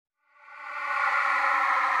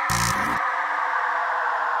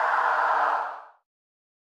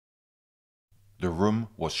room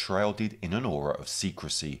was shrouded in an aura of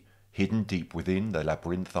secrecy, hidden deep within the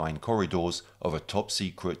labyrinthine corridors of a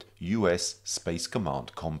top-secret US Space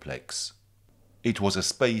Command complex. It was a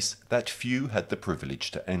space that few had the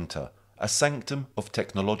privilege to enter, a sanctum of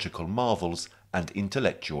technological marvels and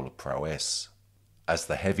intellectual prowess. As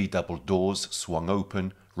the heavy double doors swung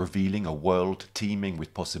open, revealing a world teeming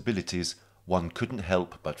with possibilities, one couldn't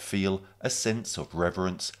help but feel a sense of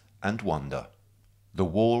reverence and wonder. The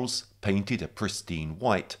walls, painted a pristine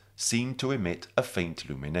white, seemed to emit a faint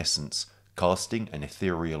luminescence, casting an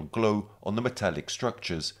ethereal glow on the metallic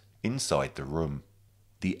structures inside the room.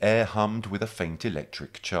 The air hummed with a faint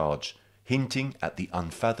electric charge, hinting at the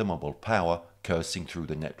unfathomable power coursing through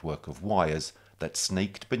the network of wires that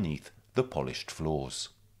snaked beneath the polished floors.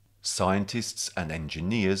 Scientists and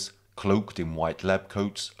engineers, cloaked in white lab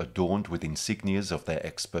coats adorned with insignias of their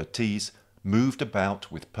expertise, moved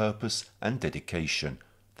about with purpose and dedication,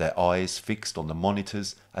 their eyes fixed on the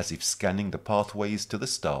monitors as if scanning the pathways to the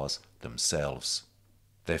stars themselves.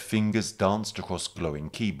 Their fingers danced across glowing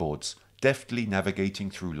keyboards, deftly navigating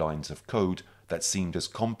through lines of code that seemed as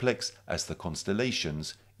complex as the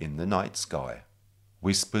constellations in the night sky.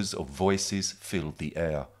 Whispers of voices filled the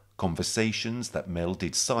air, conversations that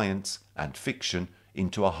melded science and fiction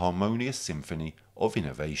into a harmonious symphony of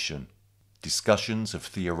innovation. Discussions of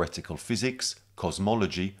theoretical physics,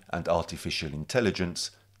 cosmology, and artificial intelligence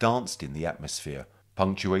danced in the atmosphere,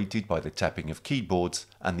 punctuated by the tapping of keyboards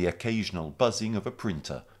and the occasional buzzing of a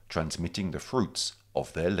printer transmitting the fruits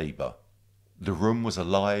of their labor. The room was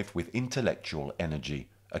alive with intellectual energy,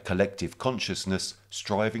 a collective consciousness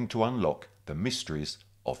striving to unlock the mysteries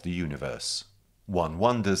of the universe. One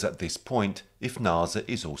wonders at this point if NASA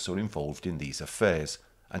is also involved in these affairs,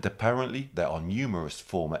 and apparently there are numerous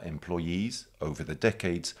former employees over the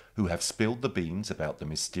decades who have spilled the beans about the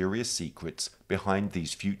mysterious secrets behind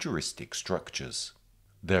these futuristic structures.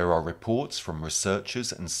 There are reports from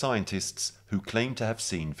researchers and scientists who claim to have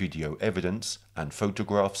seen video evidence and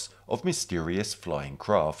photographs of mysterious flying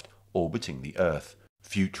craft orbiting the Earth,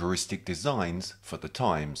 futuristic designs for the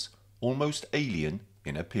times, almost alien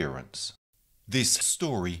in appearance. This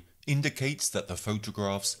story indicates that the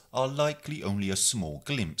photographs are likely only a small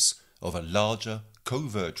glimpse of a larger,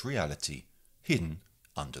 covert reality hidden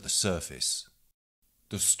under the surface.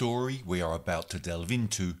 The story we are about to delve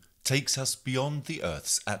into takes us beyond the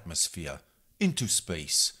Earth's atmosphere, into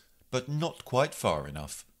space, but not quite far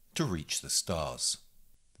enough to reach the stars.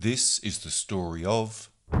 This is the story of